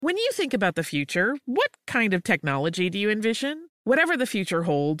When you think about the future, what kind of technology do you envision? Whatever the future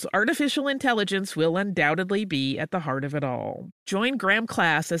holds, artificial intelligence will undoubtedly be at the heart of it all. Join Graham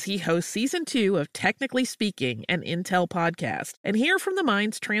Class as he hosts Season 2 of Technically Speaking, an Intel podcast, and hear from the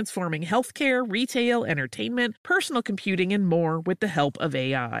minds transforming healthcare, retail, entertainment, personal computing, and more with the help of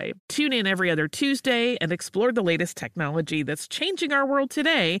AI. Tune in every other Tuesday and explore the latest technology that's changing our world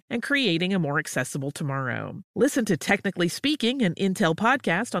today and creating a more accessible tomorrow. Listen to Technically Speaking, an Intel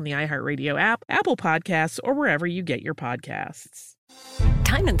podcast on the iHeartRadio app, Apple Podcasts, or wherever you get your podcasts.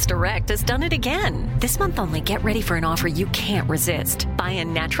 Diamonds Direct has done it again. This month only, get ready for an offer you can't resist. Buy a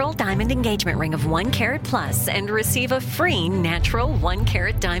natural diamond engagement ring of 1 carat plus and receive a free natural 1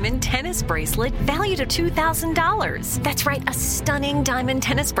 carat diamond tennis bracelet valued at $2,000. That's right, a stunning diamond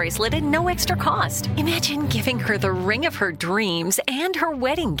tennis bracelet at no extra cost. Imagine giving her the ring of her dreams and her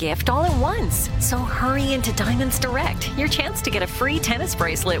wedding gift all at once. So hurry into Diamonds Direct. Your chance to get a free tennis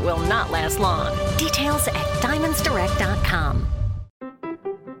bracelet will not last long. Details at diamondsdirect.com.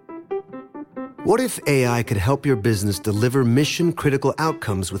 What if AI could help your business deliver mission-critical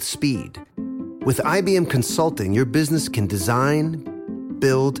outcomes with speed? With IBM Consulting, your business can design,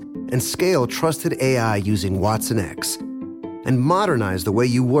 build, and scale trusted AI using watsonx, and modernize the way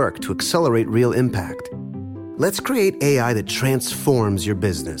you work to accelerate real impact. Let's create AI that transforms your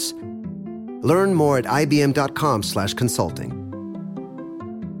business. Learn more at ibm.com/consulting.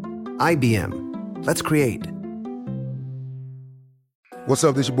 IBM. Let's create. What's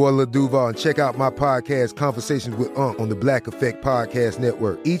up, this your boy Lil Duval, and check out my podcast, Conversations with Unc, on the Black Effect Podcast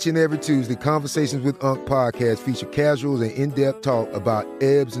Network. Each and every Tuesday, Conversations with Unc podcast feature casual and in-depth talk about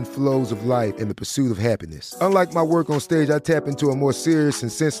ebbs and flows of life and the pursuit of happiness. Unlike my work on stage, I tap into a more serious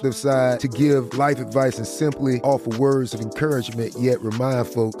and sensitive side to give life advice and simply offer words of encouragement, yet remind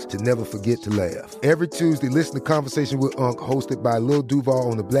folks to never forget to laugh. Every Tuesday, listen to Conversations with Unc, hosted by Lil Duval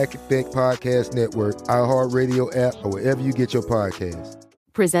on the Black Effect Podcast Network, iHeartRadio app, or wherever you get your podcasts.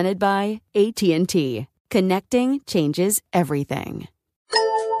 Presented by AT&T. Connecting changes everything.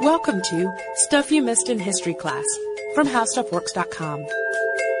 Welcome to Stuff You Missed in History Class from HowStuffWorks.com.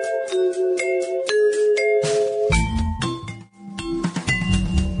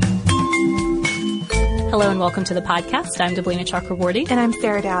 Hello and welcome to the podcast. I'm Deblina Chakraborty. And I'm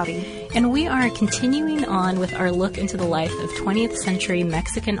Sarah Dowdy. And we are continuing on with our look into the life of 20th century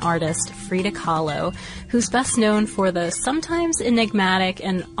Mexican artist Frida Kahlo, who's best known for the sometimes enigmatic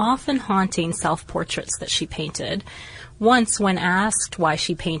and often haunting self-portraits that she painted. Once, when asked why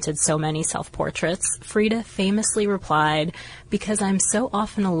she painted so many self-portraits, Frida famously replied, "Because I'm so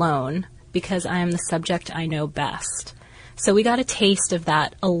often alone, because I am the subject I know best." So we got a taste of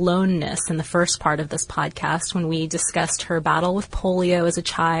that aloneness in the first part of this podcast when we discussed her battle with polio as a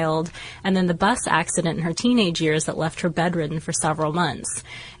child and then the bus accident in her teenage years that left her bedridden for several months.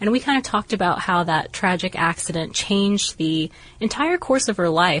 And we kind of talked about how that tragic accident changed the entire course of her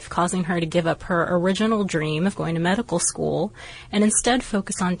life, causing her to give up her original dream of going to medical school and instead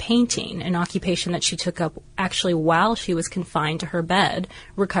focus on painting, an occupation that she took up actually while she was confined to her bed,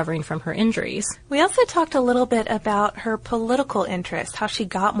 recovering from her injuries. We also talked a little bit about her political interest, how she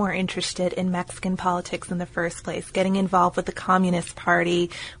got more interested in Mexican politics in the first place, getting involved with the Communist Party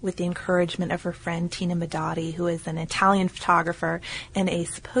with the encouragement of her friend Tina Modotti, who is an Italian photographer and a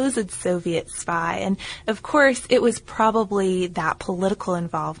supposed Soviet spy. And of course, it was probably that political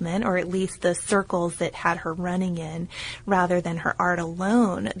involvement, or at least the circles that had her running in, rather than her art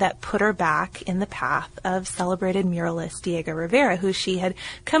alone, that put her back in the path of celebrated muralist Diego Rivera, who she had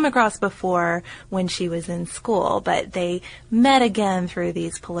come across before when she was in school, but they met again through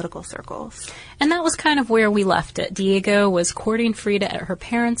these political circles. And that was kind of where we left it. Diego was courting Frida at her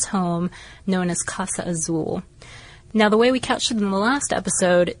parents' home, known as Casa Azul. Now, the way we couched it in the last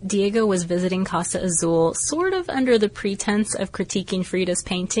episode, Diego was visiting Casa Azul sort of under the pretense of critiquing Frida's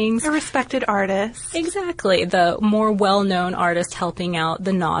paintings. A respected artist. Exactly, the more well-known artist helping out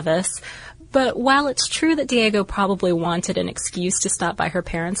the novice. But while it's true that Diego probably wanted an excuse to stop by her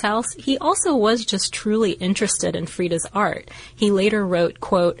parents' house, he also was just truly interested in Frida's art. He later wrote,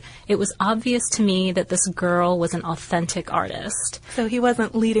 quote, "It was obvious to me that this girl was an authentic artist." So he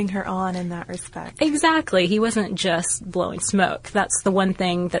wasn't leading her on in that respect. Exactly. He wasn't just blowing smoke. That's the one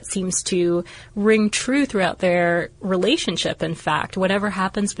thing that seems to ring true throughout their relationship, in fact. Whatever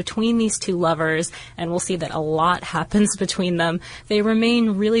happens between these two lovers, and we'll see that a lot happens between them, they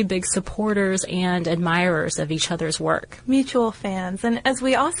remain really big supporters supporters and admirers of each other's work. Mutual fans. And as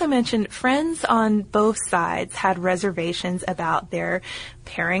we also mentioned, friends on both sides had reservations about their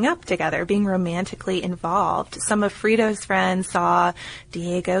pairing up together, being romantically involved. Some of Frida's friends saw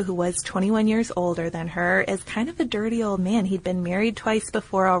Diego, who was 21 years older than her, as kind of a dirty old man. He'd been married twice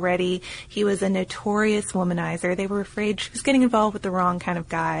before already. He was a notorious womanizer. They were afraid she was getting involved with the wrong kind of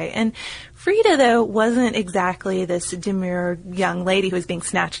guy. And Frida, though, wasn't exactly this demure young lady who was being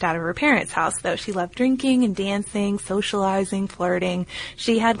snatched out of her parents' house, though. She loved drinking and dancing, socializing, flirting.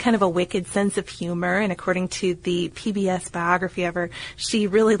 She had kind of a wicked sense of humor, and according to the PBS biography of her, she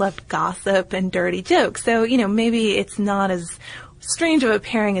really loved gossip and dirty jokes. So, maybe it's not as strange of a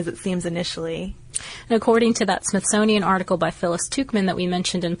pairing as it seems initially. And according to that Smithsonian article by Phyllis Tuchman that we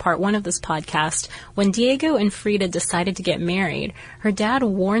mentioned in part 1 of this podcast, when Diego and Frida decided to get married, her dad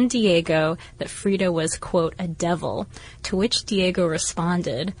warned Diego that Frida was, quote, a devil, to which Diego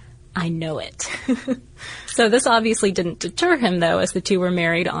responded, I know it. So this obviously didn't deter him, though, as the two were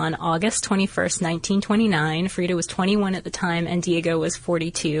married on August 21st, 1929. Frida was 21 at the time, and Diego was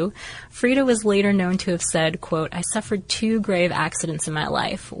 42. Frida was later known to have said, quote, I suffered 2 grave accidents in my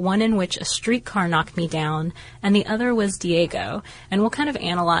life, one in which a streetcar knocked me down, and the other was Diego. And we'll kind of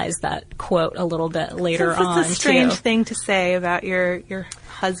analyze that quote a little bit later on, It's a strange thing to say about your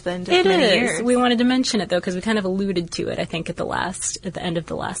husband of many years. We wanted to mention it, though, because we kind of alluded to it, I think, at the end of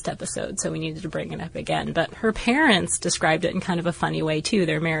the last episode, so we needed to bring it up again. But her parents described it in kind of a funny way, too,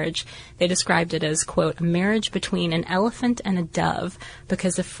 their marriage. They described it as, quote, a marriage between an elephant and a dove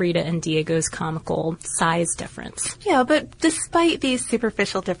because of Frida and Diego's comical size difference. Yeah, but despite these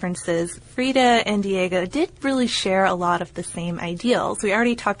superficial differences, Frida and Diego did really share a lot of the same ideals. We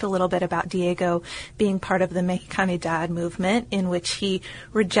already talked a little bit about Diego being part of the Mexicanidad movement, in which he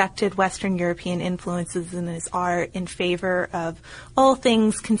rejected Western European influences in his art in favor of all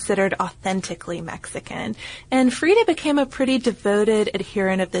things considered authentically Mexican. And Frida became a pretty devoted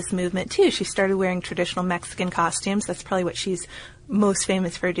adherent of this movement, too. She started wearing traditional Mexican costumes. That's probably what she's most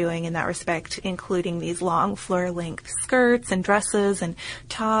famous for doing in that respect, including these long floor-length skirts and dresses and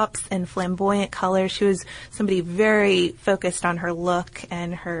tops and flamboyant colors. She was somebody very focused on her look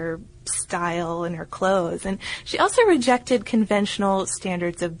and her style and her clothes. And she also rejected conventional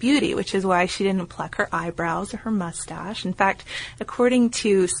standards of beauty, which is why she didn't pluck her eyebrows or her mustache. In fact, according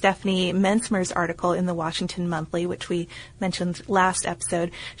to Stephanie Mensmer's article in the Washington Monthly, which we mentioned last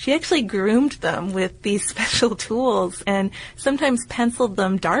episode, she actually groomed them with these special tools and sometimes penciled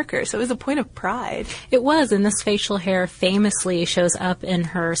them darker. So it was a point of pride. It was, and this facial hair famously shows up in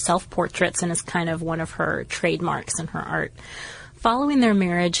her self-portraits and is kind of one of her trademarks in her art. Following their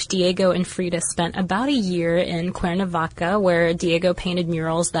marriage, Diego and Frida spent about a year in Cuernavaca, where Diego painted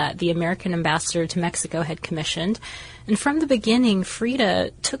murals that the American ambassador to Mexico had commissioned. And from the beginning,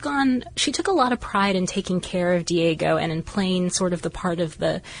 Frida took a lot of pride in taking care of Diego and in playing sort of the part of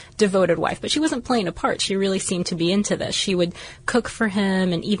the devoted wife. But she wasn't playing a part. She really seemed to be into this. She would cook for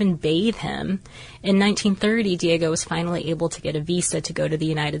him and even bathe him. In 1930, Diego was finally able to get a visa to go to the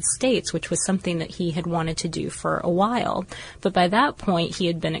United States, which was something that he had wanted to do for a while. But by that point, he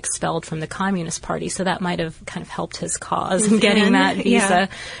had been expelled from the Communist Party, so that might have kind of helped his cause in getting that visa. Yeah.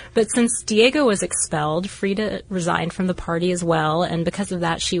 But since Diego was expelled, Frida resigned from the party as well, and because of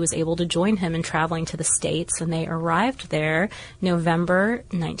that, she was able to join him in traveling to the States, and they arrived there November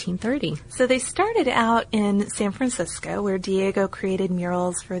 1930. So they started out in San Francisco, where Diego created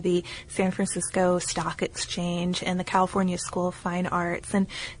murals for the San Francisco Stock Exchange and the California School of Fine Arts. And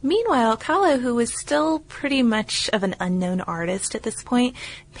meanwhile, Kahlo, who was still pretty much of an unknown artist at this point,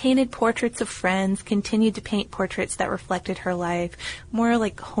 painted portraits of friends, continued to paint portraits that reflected her life, more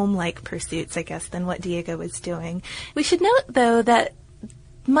like home-like pursuits, I guess, than what Diego was doing. We should note, though, that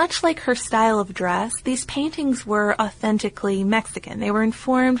much like her style of dress, these paintings were authentically Mexican. They were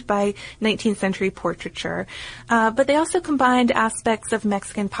informed by 19th century portraiture, but they also combined aspects of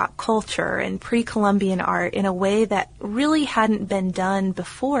Mexican pop culture and pre-Columbian art in a way that really hadn't been done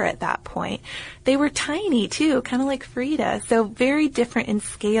before at that point. They were tiny, too, kind of like Frida, so very different in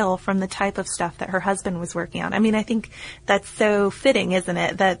scale from the type of stuff that her husband was working on. I mean, I think that's so fitting, isn't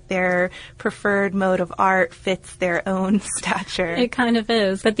it, that their preferred mode of art fits their own stature. It kind of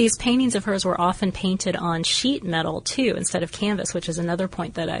is. But these paintings of hers were often painted on sheet metal, too, instead of canvas, which is another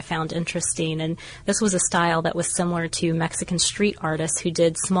point that I found interesting. And this was a style that was similar to Mexican street artists who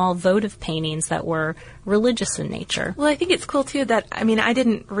did small votive paintings that were religious in nature. Well, I think it's cool, too, that, I mean, I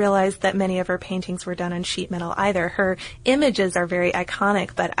didn't realize that many of her paintings were done on sheet metal either. Her images are very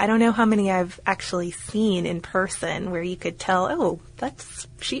iconic, but I don't know how many I've actually seen in person where you could tell, oh, that's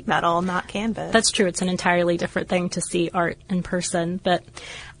sheet metal, not canvas. That's true. It's an entirely different thing to see art in person. But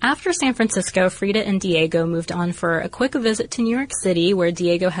after San Francisco, Frida and Diego moved on for a quick visit to New York City, where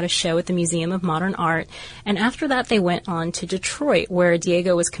Diego had a show at the Museum of Modern Art. And after that, they went on to Detroit, where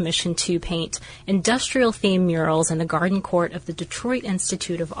Diego was commissioned to paint industrial-themed murals in the garden court of the Detroit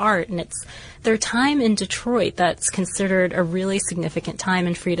Institute of Art. And it's their time in Detroit that's considered a really significant time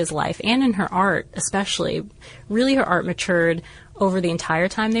in Frida's life and in her art, especially. Really, her art matured over the entire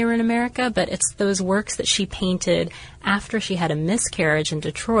time they were in America, but it's those works that she painted after she had a miscarriage in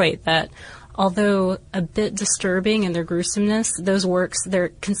Detroit that, although a bit disturbing in their gruesomeness, those works, they're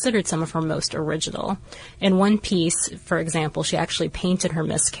considered some of her most original. In one piece, for example, she actually painted her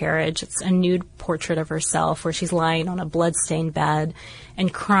miscarriage. It's a nude portrait of herself where she's lying on a blood-stained bed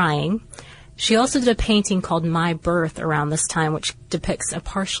and crying. She also did a painting called My Birth around this time, which depicts a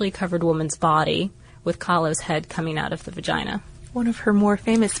partially covered woman's body with Kahlo's head coming out of the vagina. One of her more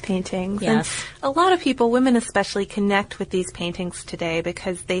famous paintings. Yes. And a lot of people, women especially, connect with these paintings today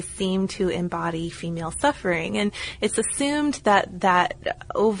because they seem to embody female suffering. And it's assumed that that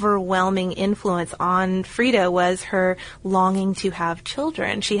overwhelming influence on Frida was her longing to have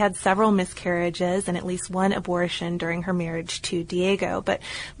children. She had several miscarriages and at least one abortion during her marriage to Diego. But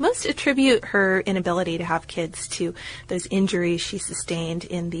most attribute her inability to have kids to those injuries she sustained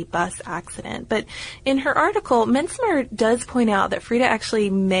in the bus accident. But in her article, Mensmer does point out that Frida actually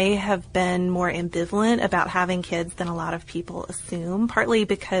may have been more ambivalent about having kids than a lot of people assume, partly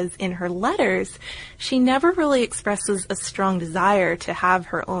because in her letters, she never really expresses a strong desire to have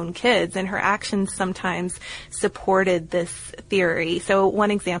her own kids, and her actions sometimes supported this theory. So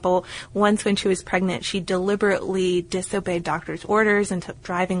one example, once when she was pregnant, she deliberately disobeyed doctor's orders and took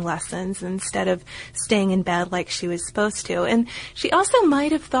driving lessons instead of staying in bed like she was supposed to. And she also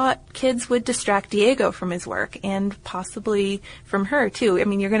might have thought kids would distract Diego from his work, and possibly from her, too. I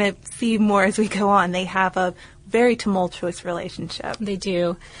mean, you're going to see more as we go on. They have a very tumultuous relationship. They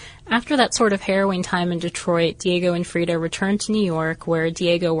do. After that sort of harrowing time in Detroit, Diego and Frida returned to New York, where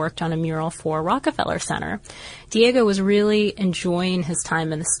Diego worked on a mural for Rockefeller Center. Diego was really enjoying his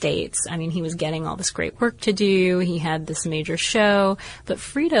time in the States. I mean, he was getting all this great work to do. He had this major show, but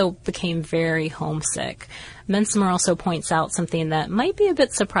Frida became very homesick. Mensmer also points out something that might be a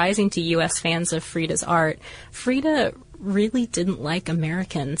bit surprising to U.S. fans of Frida's art. Frida really didn't like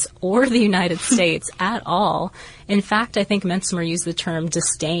Americans or the United States at all. In fact, I think Mensmer used the term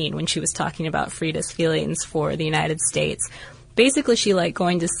disdain when she was talking about Frida's feelings for the United States. Basically, she liked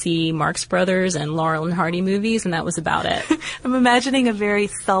going to see Marx Brothers and Laurel and Hardy movies, and that was about it. I'm imagining a very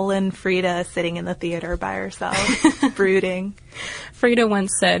sullen Frida sitting in the theater by herself, brooding. Frida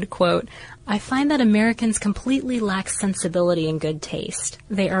once said, quote, "I find that Americans completely lack sensibility and good taste.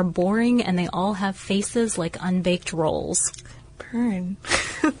 They are boring and they all have faces like unbaked rolls." Burn.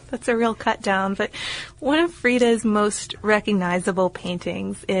 That's a real cut down. But one of Frida's most recognizable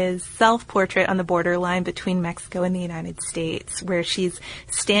paintings is Self-Portrait on the Borderline between Mexico and the United States, where she's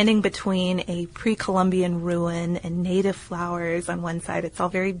standing between a pre-Columbian ruin and native flowers on one side. It's all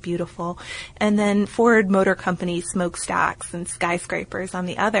very beautiful. And then Ford Motor Company smokestacks and skyscrapers on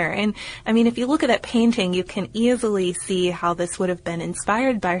the other. And I mean, if you look at that painting, you can easily see how this would have been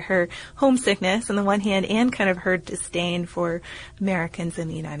inspired by her homesickness on the one hand and kind of her disdain for Americans in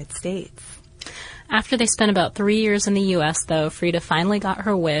the United States. After they spent about 3 years in the U.S., though, Frida finally got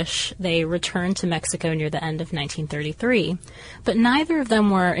her wish. They returned to Mexico near the end of 1933. But neither of them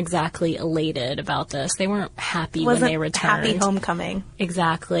were exactly elated about this. They weren't happy when they returned. Happy homecoming.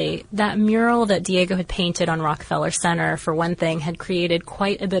 Exactly. That mural that Diego had painted on Rockefeller Center, for one thing, had created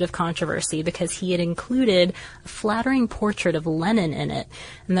quite a bit of controversy because he had included a flattering portrait of Lenin in it.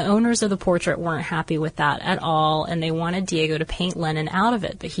 And the owners of the portrait weren't happy with that at all, and they wanted Diego to paint Lenin out of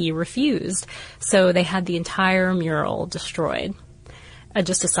it, but he refused. So they had the entire mural destroyed.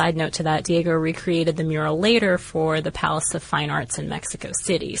 Just a side note to that, Diego recreated the mural later for the Palace of Fine Arts in Mexico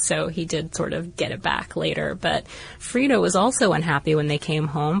City, so he did sort of get it back later. But Frida was also unhappy when they came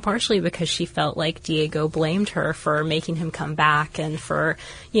home, partially because she felt like Diego blamed her for making him come back and for,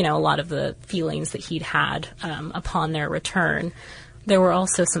 you know, a lot of the feelings that he'd had upon their return. There were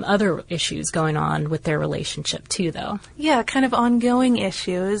also some other issues going on with their relationship, too, though. Yeah, kind of ongoing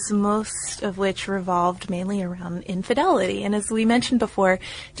issues, most of which revolved mainly around infidelity. And as we mentioned before,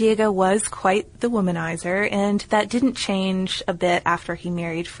 Diego was quite the womanizer, and that didn't change a bit after he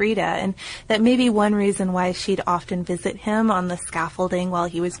married Frida. And that may be one reason why she'd often visit him on the scaffolding while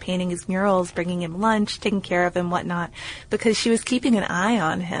he was painting his murals, bringing him lunch, taking care of him, whatnot, because she was keeping an eye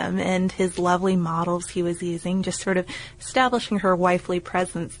on him and his lovely models he was using, just sort of establishing her wife wifely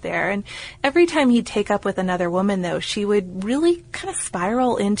presence there. And every time he'd take up with another woman, though, she would really kind of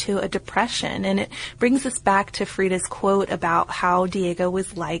spiral into a depression. And it brings us back to Frida's quote about how Diego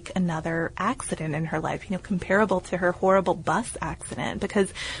was like another accident in her life, comparable to her horrible bus accident.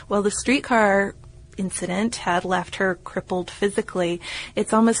 Because, well, the streetcar incident had left her crippled physically.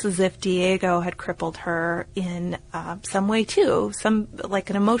 It's almost as if Diego had crippled her in some way too, like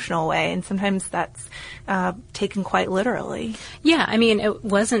an emotional way, and sometimes that's taken quite literally. Yeah, I mean, it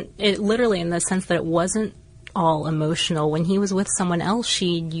literally in the sense that it wasn't all emotional. When he was with someone else,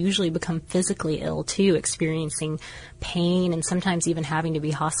 she'd usually become physically ill too, experiencing pain and sometimes even having to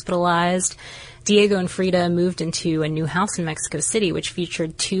be hospitalized. Diego and Frida moved into a new house in Mexico City, which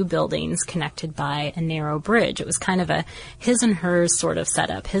featured 2 buildings connected by a narrow bridge. It was kind of a his and hers sort of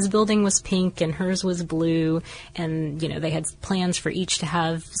setup. His building was pink and hers was blue, and, they had plans for each to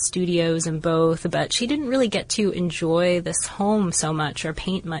have studios in both, but she didn't really get to enjoy this home so much or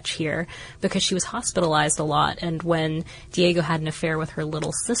paint much here because she was hospitalized a lot, and when Diego had an affair with her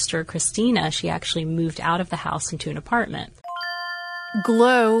little sister, Christina, she actually moved out of the house into an apartment.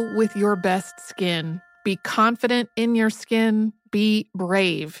 Glow with your best skin. Be confident in your skin. Be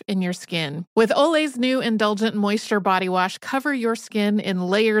brave in your skin. With Olay's new Indulgent Moisture Body Wash, cover your skin in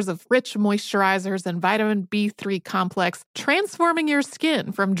layers of rich moisturizers and vitamin B3 complex, transforming your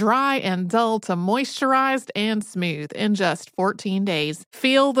skin from dry and dull to moisturized and smooth in just 14 days.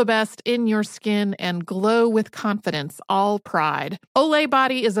 Feel the best in your skin and glow with confidence, all pride. Olay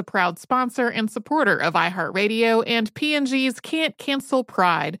Body is a proud sponsor and supporter of iHeartRadio and P&G's Can't Cancel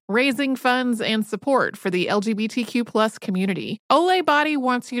Pride, raising funds and support for the LGBTQ+ community. Olay Body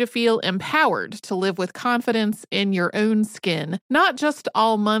wants you to feel empowered to live with confidence in your own skin, not just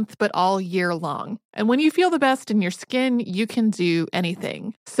all month, but all year long. And when you feel the best in your skin, you can do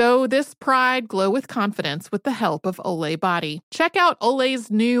anything. So this pride, glow with confidence with the help of Olay Body. Check out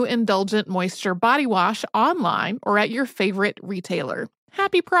Olay's new Indulgent Moisture Body Wash online or at your favorite retailer.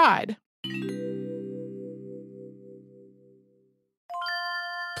 Happy Pride!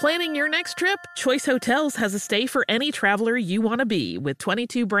 Planning your next trip? Choice Hotels has a stay for any traveler you want to be, with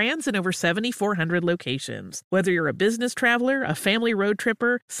 22 brands and over 7,400 locations. Whether you're a business traveler, a family road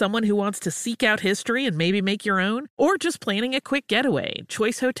tripper, someone who wants to seek out history and maybe make your own, or just planning a quick getaway,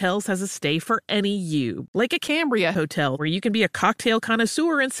 Choice Hotels has a stay for any you. Like a Cambria Hotel, where you can be a cocktail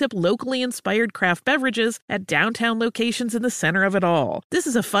connoisseur and sip locally inspired craft beverages at downtown locations in the center of it all. This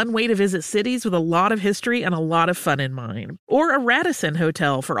is a fun way to visit cities with a lot of history and a lot of fun in mind. Or a Radisson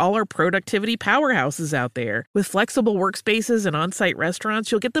Hotel for all our productivity powerhouses out there. With flexible workspaces and on-site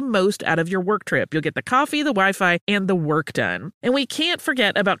restaurants, you'll get the most out of your work trip. You'll get the coffee, the Wi-Fi, and the work done. And we can't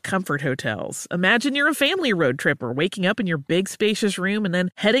forget about Comfort Hotels. Imagine you're a family road tripper, waking up in your big spacious room and then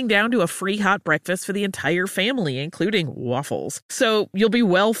heading down to a free hot breakfast for the entire family, including waffles. So you'll be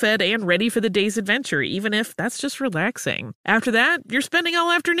well fed and ready for the day's adventure, even if that's just relaxing. After that, you're spending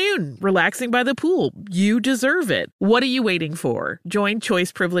all afternoon relaxing by the pool. You deserve it. What are you waiting for? Join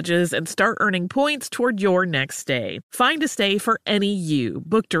Choice Privileges and start earning points toward your next stay. Find a stay for any you.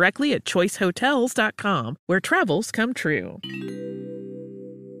 Book directly at choicehotels.com, where travels come true.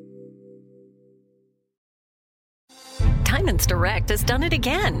 Diamonds Direct has done it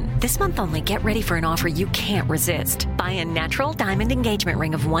again. This month only, get ready for an offer you can't resist. Buy a natural diamond engagement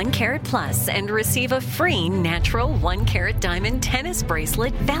ring of 1 carat plus and receive a free natural 1 carat diamond tennis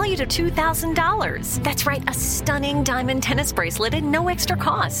bracelet valued at $2,000. That's right, a stunning diamond tennis bracelet at no extra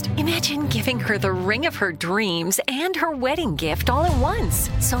cost. Imagine giving her the ring of her dreams and her wedding gift all at once.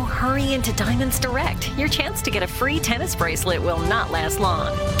 So hurry into Diamonds Direct. Your chance to get a free tennis bracelet will not last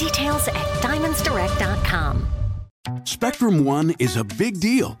long. Details at diamondsdirect.com. Spectrum One is a big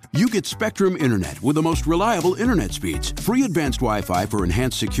deal. You get Spectrum Internet with the most reliable internet speeds, free advanced Wi-Fi for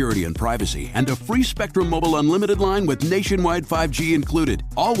enhanced security and privacy, and a free Spectrum Mobile Unlimited line with nationwide 5G included,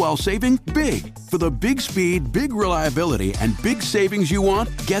 all while saving big. For the big speed, big reliability, and big savings you want,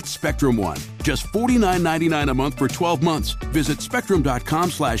 get Spectrum One. Just $49.99 a month for 12 months. Visit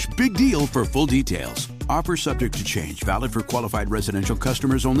spectrum.com/big deal for full details. Offer subject to change. Valid for qualified residential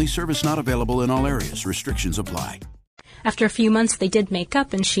customers only. Service not available in all areas. Restrictions apply. After a few months, they did make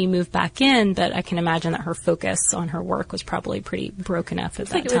up and she moved back in, but I can imagine that her focus on her work was probably pretty broken up at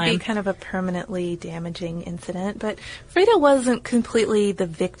that time. It would be kind of a permanently damaging incident, but Frida wasn't completely the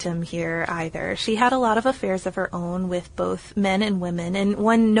victim here either. She had a lot of affairs of her own with both men and women, and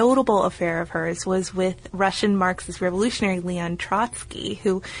one notable affair of hers was with Russian Marxist revolutionary Leon Trotsky,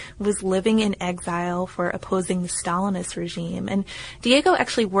 who was living in exile for opposing the Stalinist regime. And Diego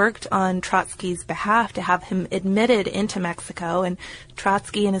actually worked on Trotsky's behalf to have him admitted into to Mexico, and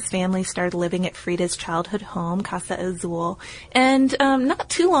Trotsky and his family started living at Frida's childhood home, Casa Azul. And not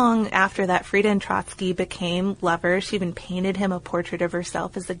too long after that, Frida and Trotsky became lovers. She even painted him a portrait of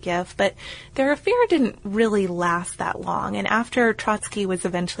herself as a gift, but their affair didn't really last that long. And after Trotsky was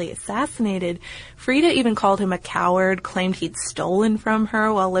eventually assassinated, Frida even called him a coward, claimed he'd stolen from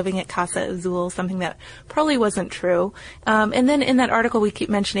her while living at Casa Azul, something that probably wasn't true. And then in that article we keep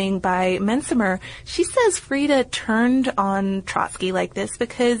mentioning by Mensimer, she says Frida turned on Trotsky like this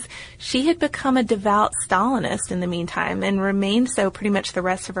because she had become a devout Stalinist in the meantime and remained so pretty much the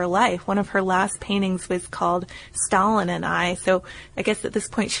rest of her life. One of her last paintings was called Stalin and I, so I guess at this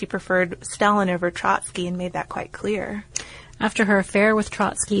point she preferred Stalin over Trotsky and made that quite clear. After her affair with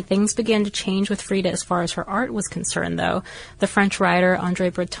Trotsky, things began to change with Frida as far as her art was concerned, though. The French writer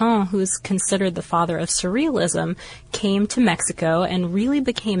André Breton, who's considered the father of Surrealism, came to Mexico and really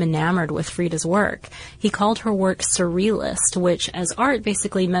became enamored with Frida's work. He called her work surrealist, which as art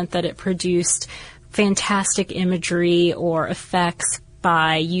basically meant that it produced fantastic imagery or effects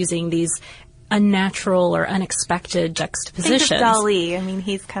by using these unnatural or unexpected juxtapositions. Think of Dalí. I mean,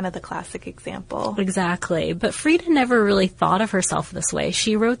 he's kind of the classic example. Exactly. But Frida never really thought of herself this way.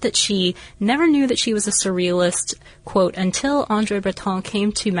 She wrote that she never knew that she was a surrealist, quote, until André Breton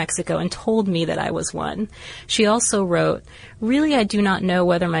came to Mexico and told me that I was one. She also wrote, really, I do not know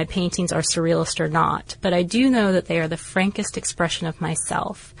whether my paintings are surrealist or not, but I do know that they are the frankest expression of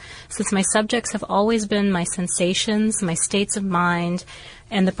myself. Since my subjects have always been my sensations, my states of mind,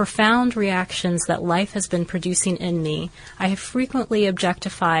 and the profound reactions that life has been producing in me, I have frequently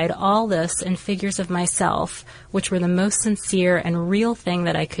objectified all this in figures of myself, which were the most sincere and real thing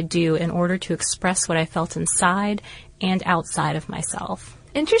that I could do in order to express what I felt inside and outside of myself.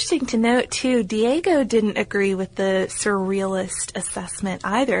 Interesting to note, too, Diego didn't agree with the surrealist assessment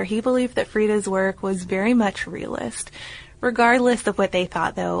either. He believed that Frida's work was very much realist. Regardless of what they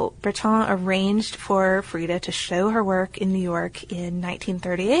thought, though, Breton arranged for Frida to show her work in New York in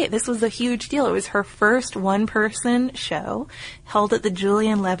 1938. This was a huge deal. It was her first one-person show held at the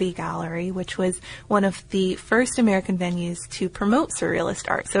Julian Levy Gallery, which was one of the first American venues to promote surrealist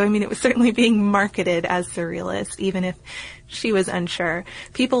art. So, I mean, it was certainly being marketed as surrealist, even if she was unsure.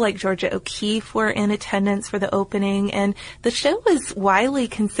 People like Georgia O'Keeffe were in attendance for the opening, and the show was widely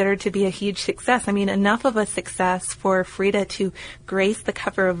considered to be a huge success. I mean, enough of a success for Frida to grace the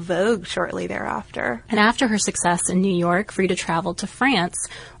cover of Vogue shortly thereafter. And after her success in New York, Frida traveled to France,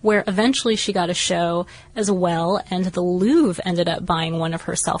 where eventually she got a show as well, and the Louvre ended up buying one of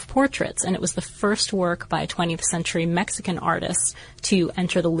her self-portraits, and it was the first work by a 20th century Mexican artist to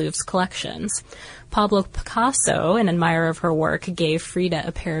enter the Louvre's collections. Pablo Picasso, an admirer of her work, gave Frida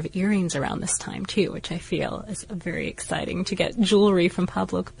a pair of earrings around this time, too, which I feel is very exciting to get jewelry from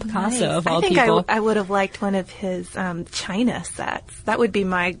Pablo Picasso, nice. of all people. people. I would have liked one of his China sets. That would be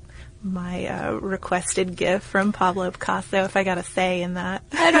my requested gift from Pablo Picasso, if I got a say in that.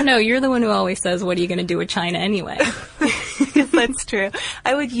 I don't know. You're the one who always says, what are you going to do with China anyway? That's true.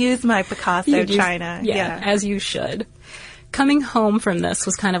 I would use my Picasso China. Yeah, as you should. Coming home from this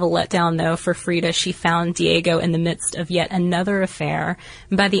was kind of a letdown, though, for Frida. She found Diego in the midst of yet another affair.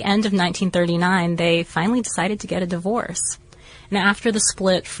 And by the end of 1939, they finally decided to get a divorce. And after the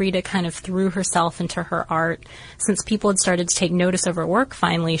split, Frida kind of threw herself into her art. Since people had started to take notice of her work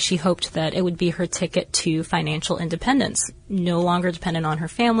finally, she hoped that it would be her ticket to financial independence. No longer dependent on her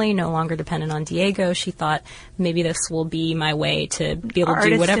family, no longer dependent on Diego. She thought, maybe this will be my way to be able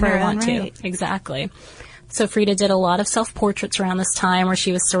to do whatever I want to. Exactly. So Frida did a lot of self-portraits around this time where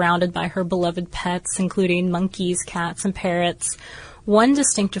she was surrounded by her beloved pets, including monkeys, cats, and parrots. One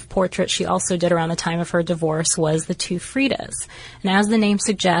distinctive portrait she also did around the time of her divorce was the two Fridas. And as the name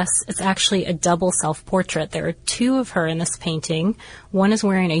suggests, it's actually a double self-portrait. There are two of her in this painting. One is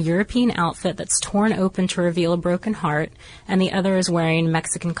wearing a European outfit that's torn open to reveal a broken heart, and the other is wearing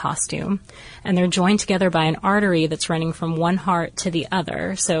Mexican costume. And they're joined together by an artery that's running from one heart to the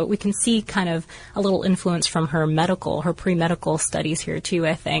other. So we can see kind of a little influence from her pre-medical studies here too,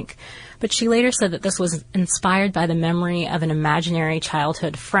 I think. But she later said that this was inspired by the memory of an imaginary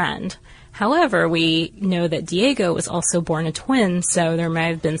childhood friend. However, we know that Diego was also born a twin, so there may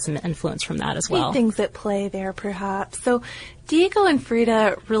have been some influence from that as well. Things at play there, perhaps. So Diego and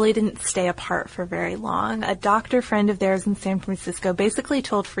Frida really didn't stay apart for very long. A doctor friend of theirs in San Francisco basically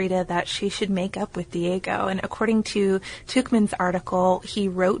told Frida that she should make up with Diego. And according to Tuchman's article, he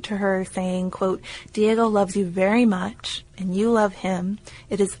wrote to her saying, quote, "Diego loves you very much, and you love him.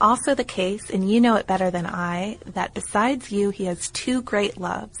 It is also the case, and you know it better than I, that besides you, he has two great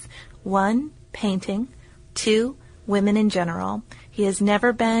loves. 1, painting. 2, women in general. He has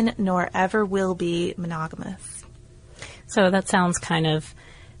never been, nor ever will be, monogamous." So that sounds kind of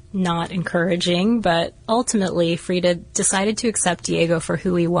not encouraging, but ultimately Frida decided to accept Diego for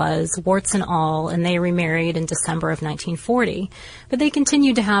who he was, warts and all, and they remarried in December of 1940. But they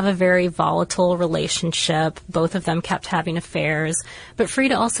continued to have a very volatile relationship. Both of them kept having affairs, but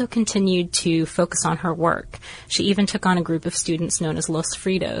Frida also continued to focus on her work. She even took on a group of students known as Los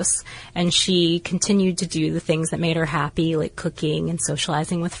Fritos, and she continued to do the things that made her happy, like cooking and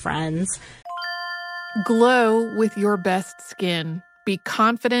socializing with friends. Glow with your best skin. Be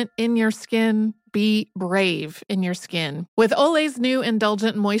confident in your skin. Be brave in your skin. With Olay's new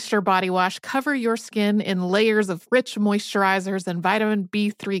Indulgent Moisture Body Wash, cover your skin in layers of rich moisturizers and vitamin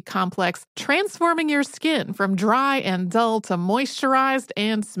B3 complex, transforming your skin from dry and dull to moisturized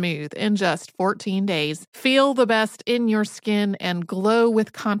and smooth in just 14 days. Feel the best in your skin and glow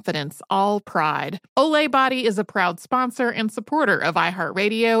with confidence, all pride. Olay Body is a proud sponsor and supporter of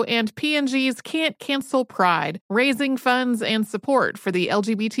iHeartRadio and P&G's Can't Cancel Pride, raising funds and support for the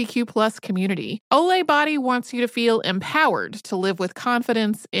LGBTQ+ community. Olay Body wants you to feel empowered to live with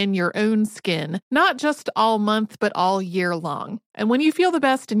confidence in your own skin, not just all month, but all year long. And when you feel the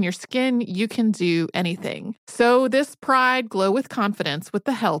best in your skin, you can do anything. So this pride, glow with confidence with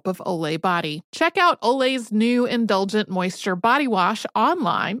the help of Olay Body. Check out Olay's new Indulgent Moisture Body Wash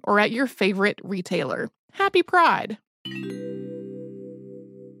online or at your favorite retailer. Happy Pride!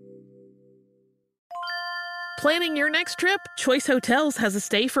 Planning your next trip? Choice Hotels has a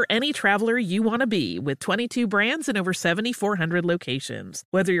stay for any traveler you want to be, with 22 brands and over 7,400 locations.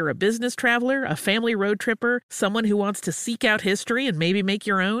 Whether you're a business traveler, a family road tripper, someone who wants to seek out history and maybe make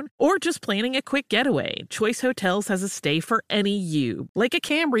your own, or just planning a quick getaway, Choice Hotels has a stay for any you. Like a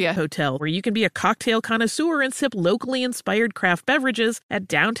Cambria Hotel, where you can be a cocktail connoisseur and sip locally inspired craft beverages at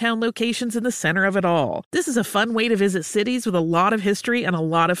downtown locations in the center of it all. This is a fun way to visit cities with a lot of history and a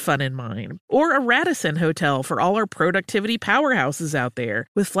lot of fun in mind. Or a Radisson Hotel for all our productivity powerhouses out there.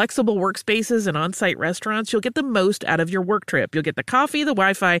 With flexible workspaces and on-site restaurants, you'll get the most out of your work trip. You'll get the coffee, the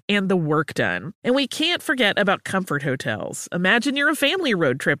Wi-Fi, and the work done. And we can't forget about Comfort Hotels. Imagine you're a family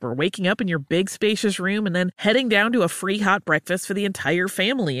road tripper, waking up in your big spacious room and then heading down to a free hot breakfast for the entire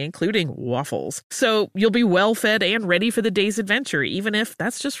family, including waffles. So you'll be well fed and ready for the day's adventure, even if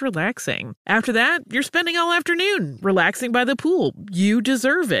that's just relaxing. After that, you're spending all afternoon relaxing by the pool. You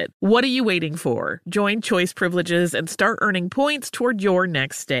deserve it. What are you waiting for? Join Choice Privileges and start earning points toward your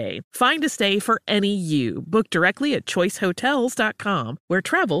next stay. Find a stay for any you. Book directly at choicehotels.com, where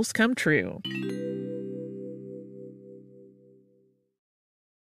travels come true.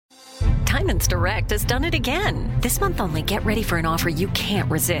 Diamonds Direct has done it again. This month only, get ready for an offer you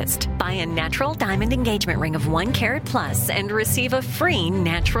can't resist. Buy a natural diamond engagement ring of 1 carat plus and receive a free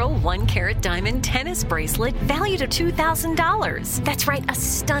natural 1 carat diamond tennis bracelet valued at $2,000. That's right, a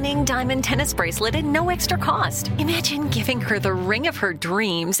stunning diamond tennis bracelet at no extra cost. Imagine giving her the ring of her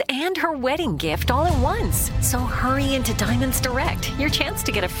dreams and her wedding gift all at once. So hurry into Diamonds Direct. Your chance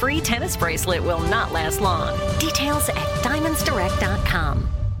to get a free tennis bracelet will not last long. Details at diamondsdirect.com.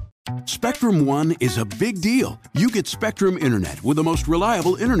 Spectrum One is a big deal. You get Spectrum Internet with the most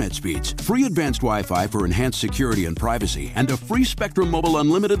reliable internet speeds, free advanced Wi-Fi for enhanced security and privacy, and a free Spectrum Mobile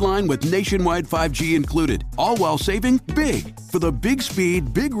Unlimited line with nationwide 5G included, all while saving big. For the big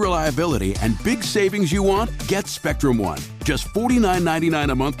speed, big reliability, and big savings you want, get Spectrum One. Just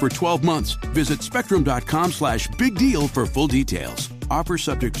 $49.99 a month for 12 months. Visit spectrum.com/big deal for full details. Offer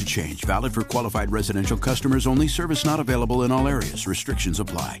subject to change. Valid for qualified residential customers only. Service not available in all areas. Restrictions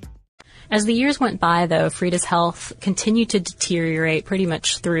apply. As the years went by, though, Frida's health continued to deteriorate pretty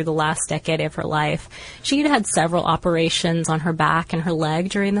much through the last decade of her life. She had had several operations on her back and her leg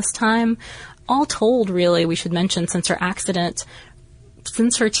during this time. All told, really, we should mention, since her accident,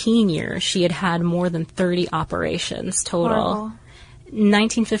 since her teen years, she had had more than 30 operations total. Horrible. In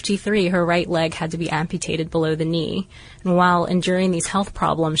 1953, her right leg had to be amputated below the knee. And while enduring these health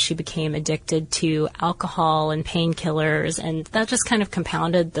problems, she became addicted to alcohol and painkillers, and that just kind of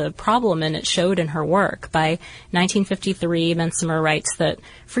compounded the problem, and it showed in her work. By 1953, Bensimer writes that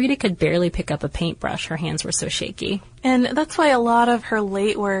Frida could barely pick up a paintbrush. Her hands were so shaky. And that's why a lot of her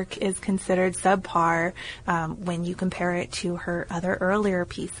late work is considered subpar when you compare it to her other earlier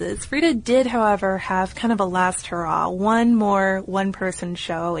pieces. Frida did, however, have kind of a last hurrah. One more one-person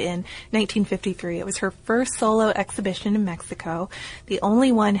show in 1953. It was her first solo exhibition in Mexico, the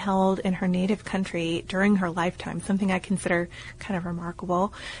only one held in her native country during her lifetime, something I consider kind of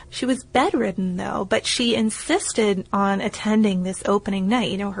remarkable. She was bedridden, though, but she insisted on attending this opening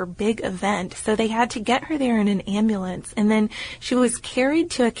night, her big event. So they had to get her there in an ambulance violence. And then she was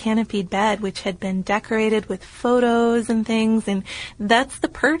carried to a canopied bed, which had been decorated with photos and things. And that's the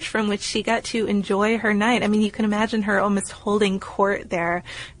perch from which she got to enjoy her night. I mean, you can imagine her almost holding court there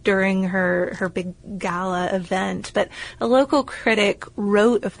during her big gala event. But a local critic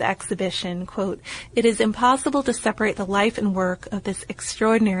wrote of the exhibition, quote, "It is impossible to separate the life and work of this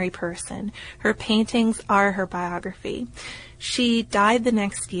extraordinary person. Her paintings are her biography." She died the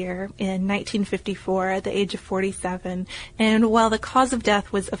next year in 1954 at the age of 47, and while the cause of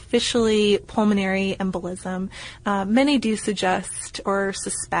death was officially pulmonary embolism, many do suggest or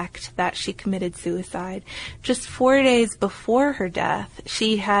suspect that she committed suicide. Just 4 days before her death,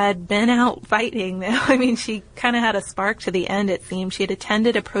 she had been out fighting. I mean, she kind of had a spark to the end, it seemed. She had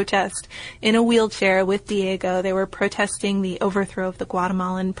attended a protest in a wheelchair with Diego. They were protesting the overthrow of the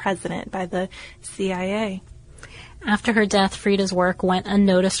Guatemalan president by the CIA. After her death, Frida's work went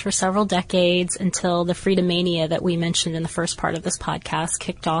unnoticed for several decades until the Frida mania that we mentioned in the first part of this podcast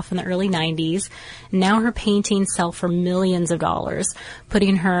kicked off in the early 90s. Now her paintings sell for millions of dollars,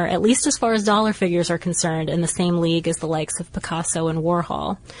 putting her, at least as far as dollar figures are concerned, in the same league as the likes of Picasso and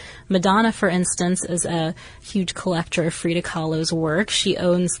Warhol. Madonna, for instance, is a huge collector of Frida Kahlo's work. She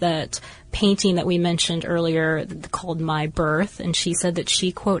owns that painting that we mentioned earlier called My Birth, and she said that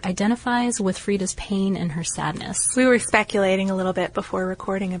she, quote, identifies with Frida's pain and her sadness. We were speculating a little bit before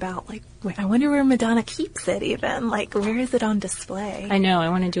recording about, like, I wonder where Madonna keeps it even. Like, where is it on display? I know. I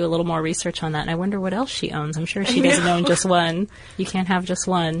want to do a little more research on that, and I wonder what else she owns. I'm sure she doesn't own just one. You can't have just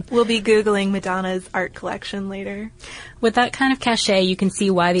one. We'll be Googling Madonna's art collection later. With that kind of cachet, you can see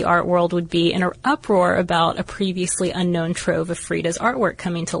why the art world would be in an uproar about a previously unknown trove of Frida's artwork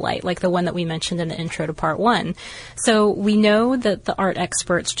coming to light, like the one that we mentioned in the intro to part 1. So we know that the art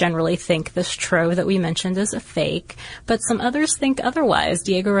experts generally think this trove that we mentioned is a fake, but some others think otherwise.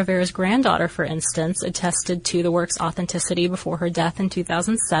 Diego Rivera's granddaughter, for instance, attested to the work's authenticity before her death in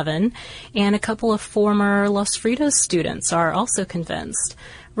 2007, and a couple of former Los Fritos students are also convinced.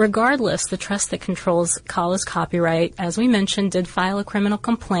 Regardless, the trust that controls Kahlo's copyright, as we mentioned, did file a criminal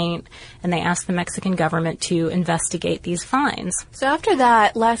complaint, and they asked the Mexican government to investigate these fines. So after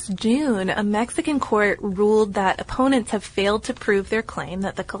that, last June, a Mexican court ruled that opponents have failed to prove their claim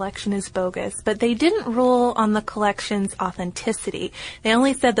that the collection is bogus, but they didn't rule on the collection's authenticity. They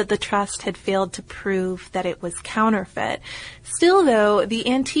only said that the trust had failed to prove that it was counterfeit. Still, though,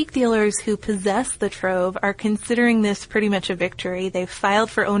 the antique dealers who possess the trove are considering this pretty much a victory. They've filed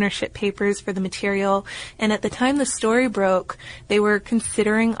for ownership papers for the material, and at the time the story broke, they were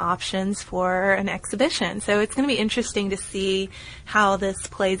considering options for an exhibition. So it's going to be interesting to see how this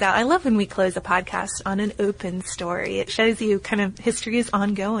plays out. I love when we close a podcast on an open story. It shows you kind of history is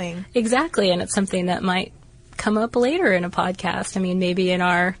ongoing. Exactly, and it's something that might come up later in a podcast. I mean, maybe in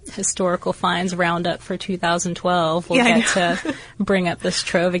our historical finds roundup for 2012, we'll get to bring up this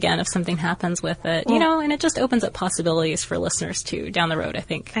trove again if something happens with it. Well, you know, and it just opens up possibilities for listeners too down the road, I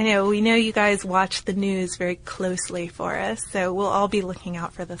think. I know. We know you guys watch the news very closely for us, so we'll all be looking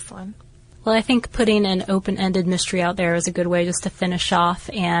out for this one. Well, I think putting an open-ended mystery out there is a good way just to finish off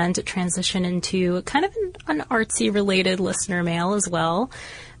and transition into kind of an artsy-related listener mail as well.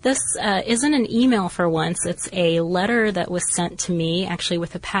 This isn't an email for once. It's a letter that was sent to me, actually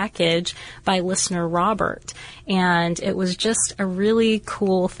with a package, by listener Robert. And it was just a really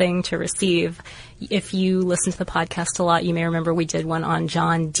cool thing to receive. If you listen to the podcast a lot, you may remember we did one on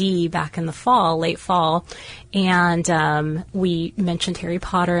John Dee back in the fall, late fall. And we mentioned Harry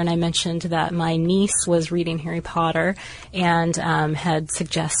Potter, and I mentioned that my niece was reading Harry Potter and had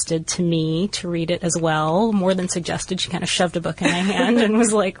suggested to me to read it as well. More than suggested, she kind of shoved a book in my hand and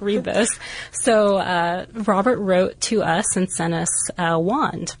was like, read this. So Robert wrote to us and sent us a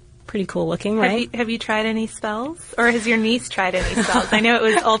wand. Pretty cool looking, right? Have you tried any spells? Or has your niece tried any spells? I know it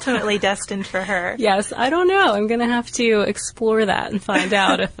was ultimately destined for her. Yes, I don't know. I'm going to have to explore that and find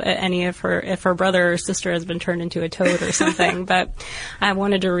out if if her brother or sister has been turned into a toad or something. But I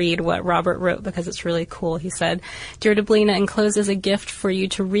wanted to read what Robert wrote because it's really cool. He said, "Dear Deblina, enclosed is a gift for you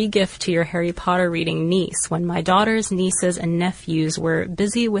to re-gift to your Harry Potter reading niece. When my daughters, nieces, and nephews were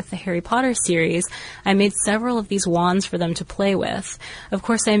busy with the Harry Potter series, I made several of these wands for them to play with. Of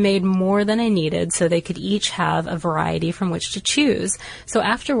course, I made more than I needed so they could each have a variety from which to choose. So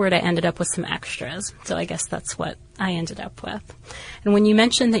afterward, I ended up with some extras. So I guess that's what I ended up with. And when you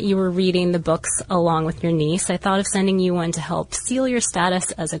mentioned that you were reading the books along with your niece, I thought of sending you one to help seal your status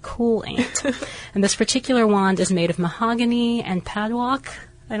as a cool aunt. And this particular wand is made of mahogany and padlock.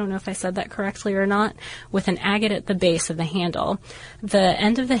 I don't know if I said that correctly or not, with an agate at the base of the handle. The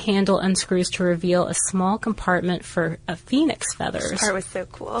end of the handle unscrews to reveal a small compartment for phoenix feathers. This part was so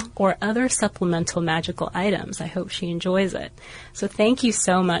cool. Or other supplemental magical items. I hope she enjoys it. So thank you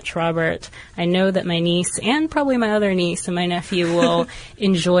so much, Robert. I know that my niece and probably my other niece and my nephew will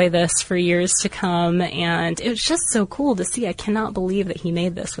enjoy this for years to come. And it was just so cool to see. I cannot believe that he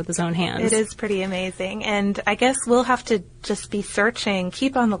made this with his own hands. It is pretty amazing. And I guess we'll have to just be searching,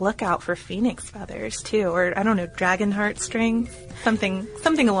 keep on the lookout for phoenix feathers too, or I don't know, dragon heart strings, something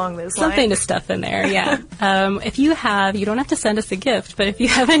along those lines. Something to stuff in there, yeah. If you don't have to send us a gift, but if you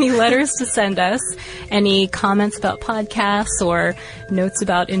have any letters to send us, any comments about podcasts or notes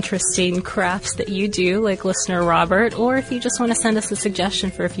about interesting crafts that you do, like listener Robert, or if you just want to send us a suggestion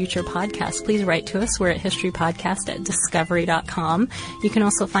for a future podcast, please write to us. We're at historypodcast@discovery.com. You can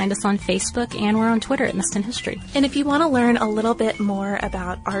also find us on Facebook, and we're on Twitter at Missed in History. And if you want to learn a little bit more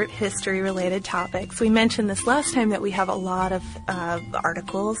about art history related topics, we mentioned this last time that we have a lot of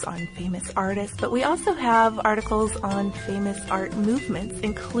articles on famous artists, but we also have articles on famous art movements,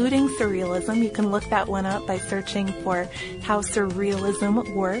 including surrealism. You can look that one up by searching for How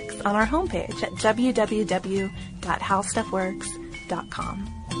Surrealism Works on our homepage at www.howstuffworks.com.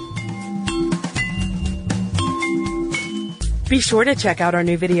 Be sure to check out our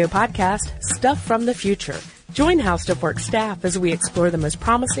new video podcast, Stuff from the Future. Join How Stuff Works staff as we explore the most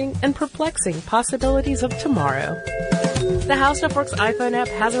promising and perplexing possibilities of tomorrow. The How Stuff Works iPhone app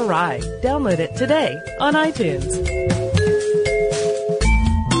has arrived. Download it today on iTunes.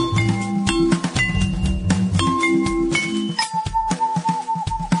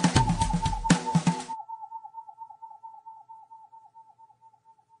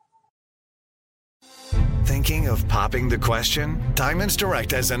 Thinking of popping the question? Diamonds Direct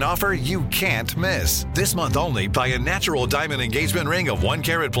has an offer you can't miss. This month only, buy a natural diamond engagement ring of 1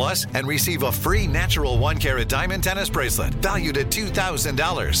 carat plus and receive a free natural 1 carat diamond tennis bracelet valued at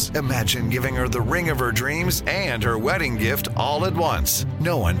 $2,000. Imagine giving her the ring of her dreams and her wedding gift all at once.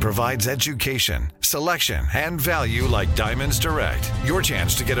 No one provides education, selection, and value like Diamonds Direct. Your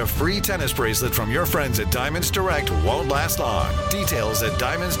chance to get a free tennis bracelet from your friends at Diamonds Direct won't last long. Details at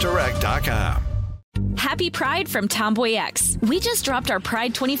diamondsdirect.com. Happy Pride from Tomboy X. We just dropped our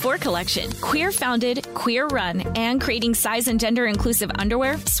Pride 24 collection. Queer founded, queer run, and creating size and gender inclusive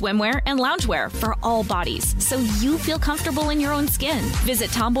underwear, swimwear, and loungewear for all bodies, so you feel comfortable in your own skin. Visit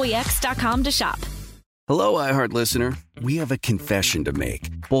tomboyx.com to shop. Hello, iHeart listener. We have a confession to make.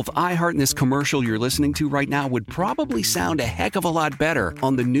 Both iHeart and this commercial you're listening to right now would probably sound a heck of a lot better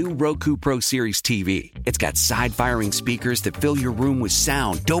on the new Roku Pro Series TV. It's got side-firing speakers that fill your room with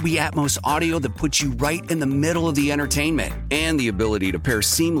sound, Dolby Atmos audio that puts you right in the middle of the entertainment, and the ability to pair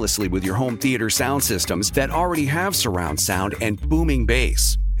seamlessly with your home theater sound systems that already have surround sound and booming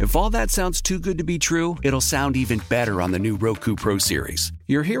bass. If all that sounds too good to be true, it'll sound even better on the new Roku Pro Series.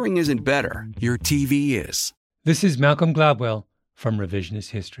 Your hearing isn't better, your TV is. This is Malcolm Gladwell from Revisionist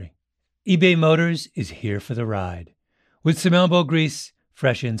History. eBay Motors is here for the ride. With some elbow grease,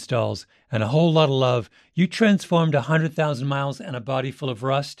 fresh installs, and a whole lot of love, you transformed 100,000 miles and a body full of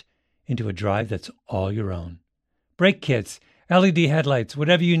rust into a drive that's all your own. Brake kits, LED headlights,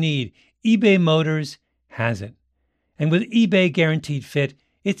 whatever you need, eBay Motors has it. And with eBay Guaranteed Fit,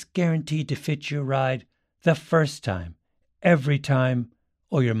 it's guaranteed to fit your ride the first time, every time,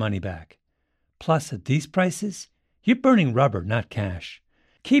 or your money back. Plus, at these prices, you're burning rubber, not cash.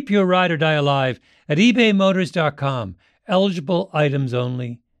 Keep your ride or die alive at ebaymotors.com. Eligible items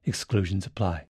only. Exclusions apply.